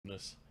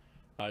Goodness.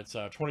 It's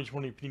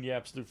 2020 Panini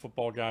Absolute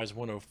Football Guys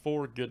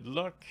 104. Good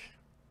luck.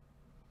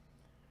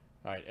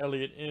 All right,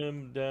 Elliot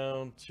M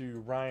down to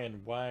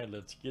Ryan Y.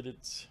 Let's get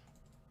it.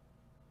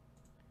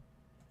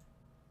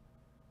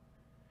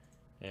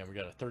 And we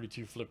got a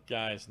 32 flip,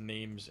 guys,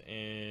 names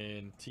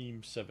and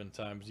teams 7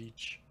 times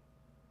each.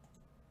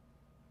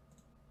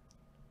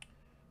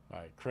 All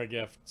right, Craig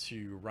F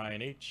to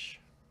Ryan H.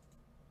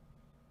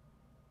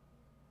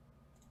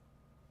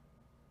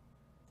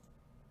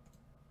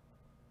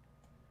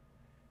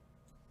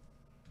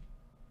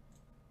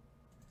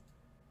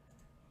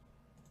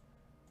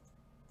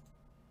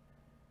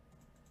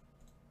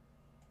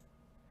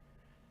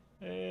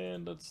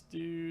 And let's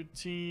do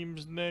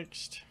teams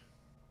next.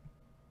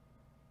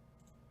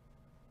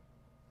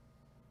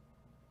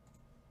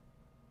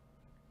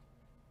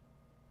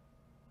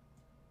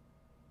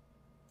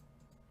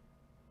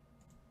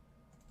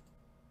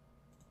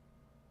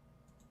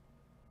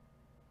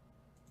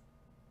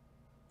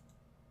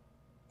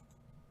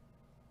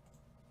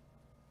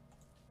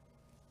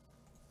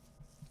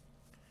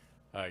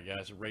 All right,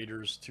 guys,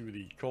 Raiders to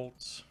the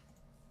Colts.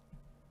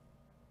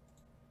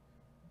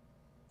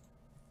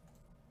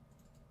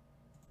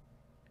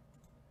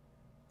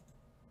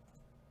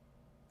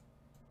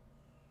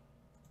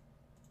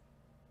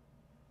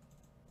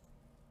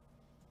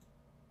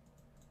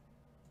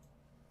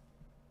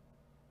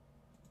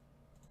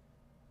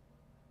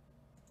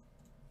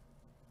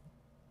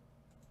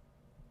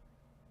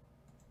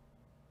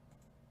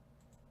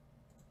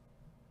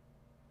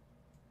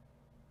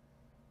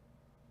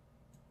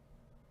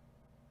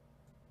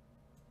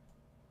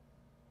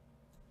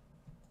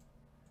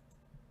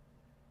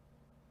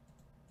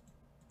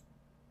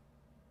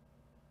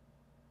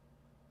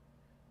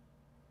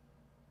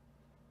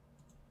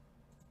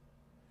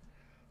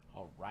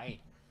 All right.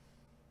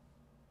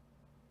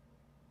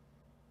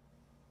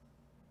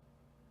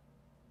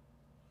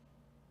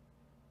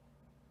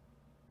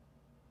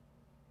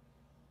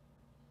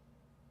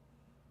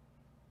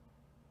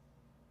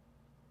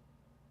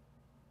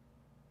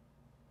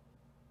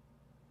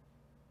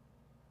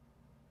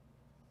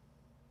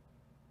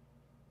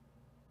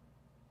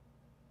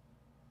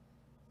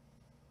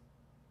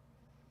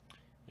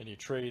 Any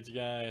trades,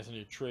 guys?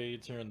 Any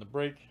trades here in the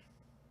break?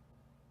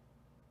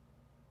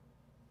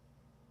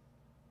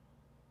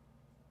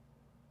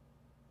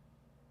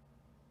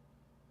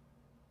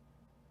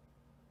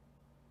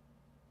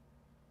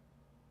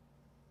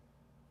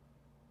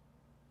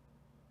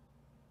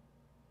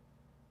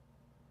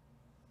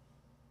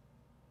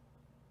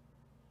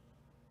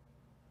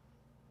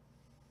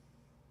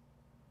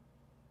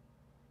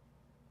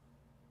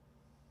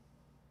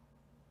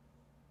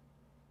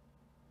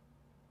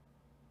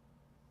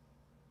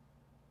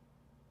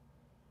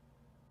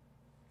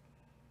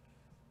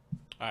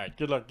 All right,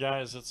 good luck,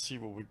 guys. Let's see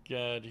what we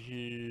got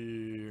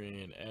here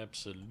in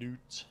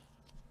Absolute.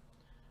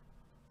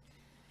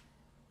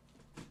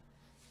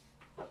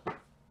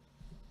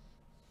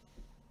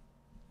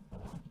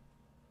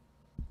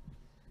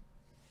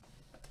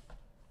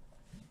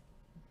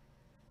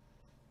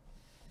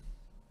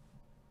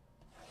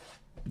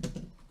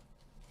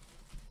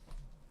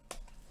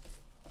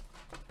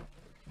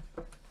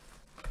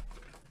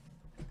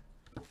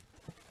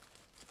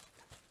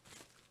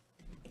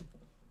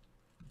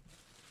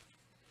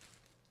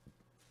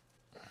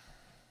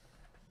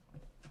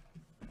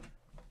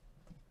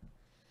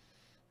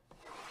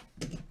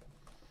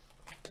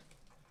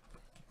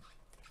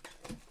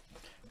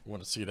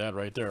 Want to see that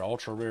right there,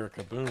 ultra rare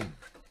kaboom.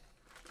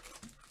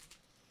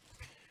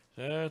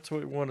 That's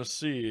what we want to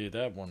see,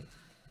 that one.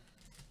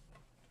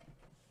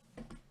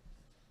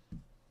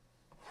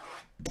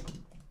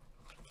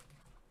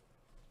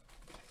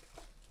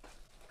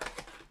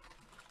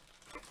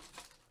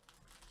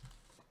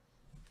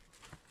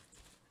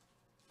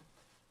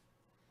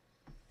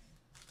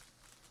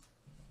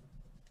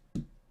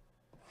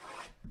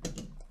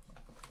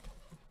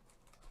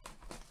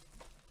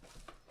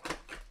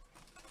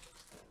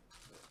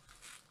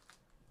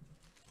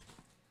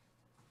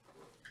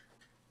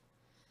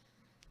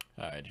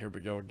 All right, here we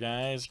go,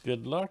 guys.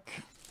 Good luck.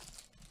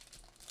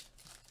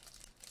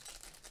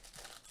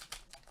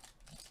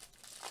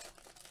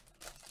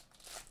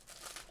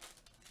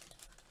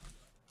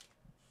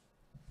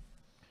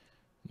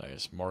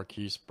 Nice.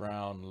 Marquise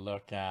Brown,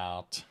 look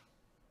out.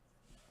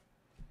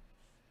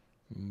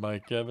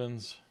 Mike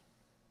Evans.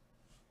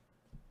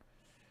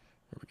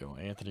 Here we go.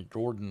 Anthony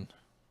Gordon.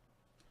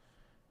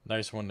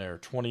 Nice one there.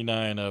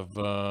 29 of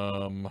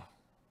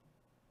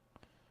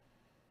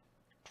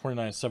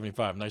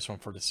 29.75. Nice one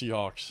for the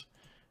Seahawks.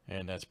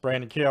 And that's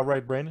Brandon K. All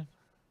right, Brandon.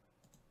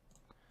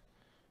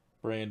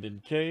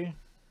 Brandon K.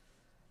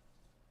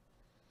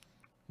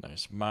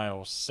 Nice.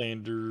 Miles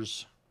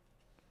Sanders.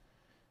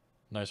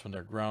 Nice one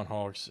there.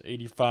 Groundhogs.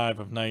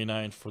 85 of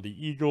 99 for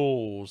the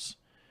Eagles.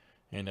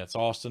 And that's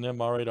Austin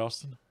M. All right,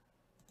 Austin.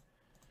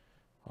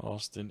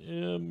 Austin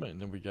M.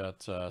 And then we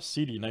got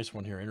CD. Nice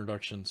one here.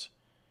 Introductions.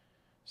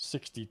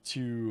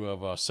 62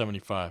 of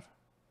 75.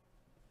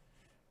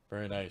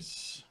 Very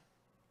nice.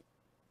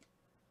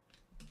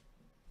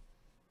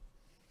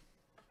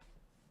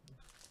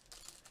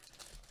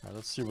 All right,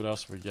 let's see what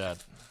else we got.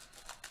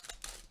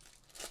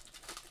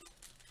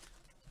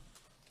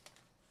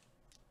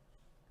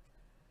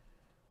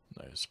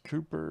 Nice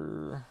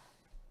Cooper.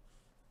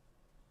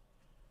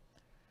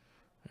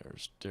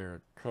 There's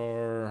Derek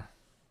Carr.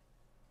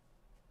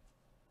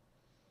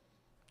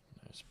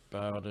 Nice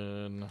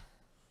Bowden.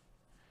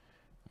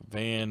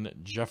 Van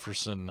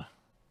Jefferson.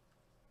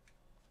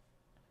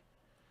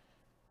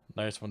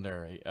 Nice one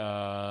there.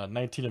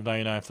 19 of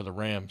 99 for the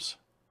Rams.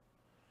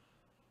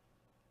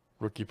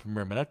 Rookie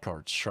Premier. Man, that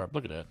card's sharp.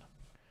 Look at that.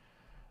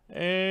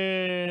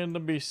 And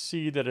let me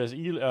see that as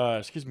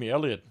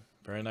Elliott.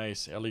 Very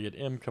nice. Elliott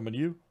M coming to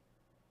you.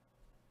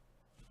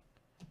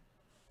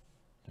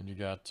 And you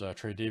got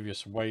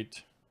Tre'Davious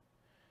White.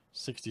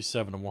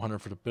 67 of 100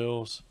 for the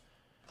Bills.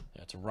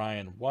 That's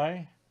Ryan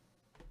Y.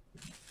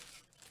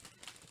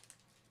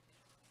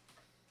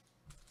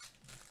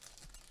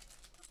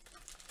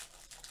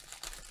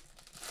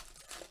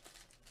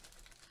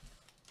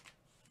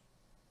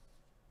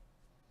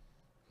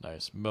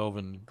 Nice.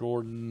 Melvin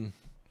Gordon.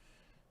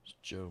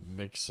 Joe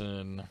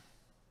Mixon.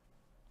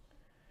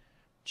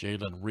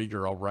 Jalen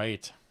Reagor, all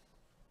right.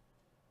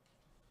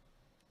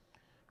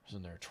 Who's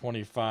in there?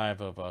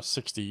 25 of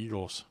 60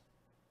 Eagles.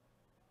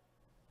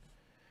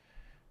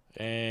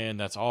 And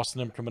that's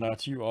Austin M coming out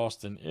to you.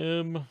 Austin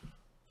M.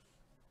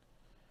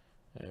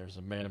 There's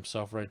the man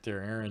himself right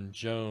there. Aaron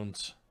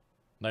Jones.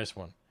 Nice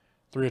one.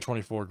 3 of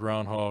 24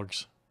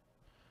 Groundhogs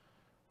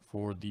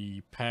for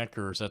the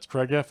Packers. That's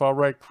Craig F. All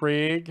right,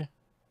 Craig.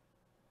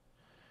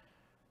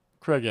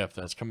 Craig F.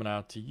 That's coming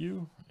out to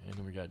you. And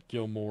then we got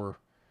Gilmore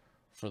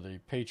for the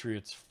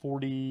Patriots.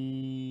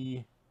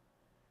 40.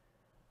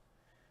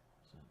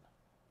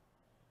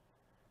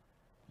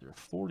 They're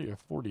 40 or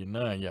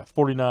 49. Yeah,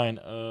 49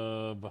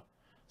 of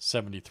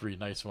 73.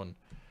 Nice one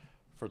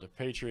for the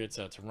Patriots.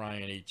 That's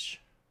Ryan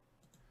H.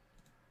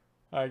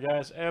 All right,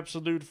 guys.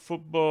 Absolute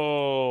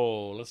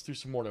football. Let's do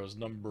some more. That was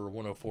number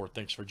 104.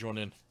 Thanks for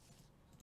joining.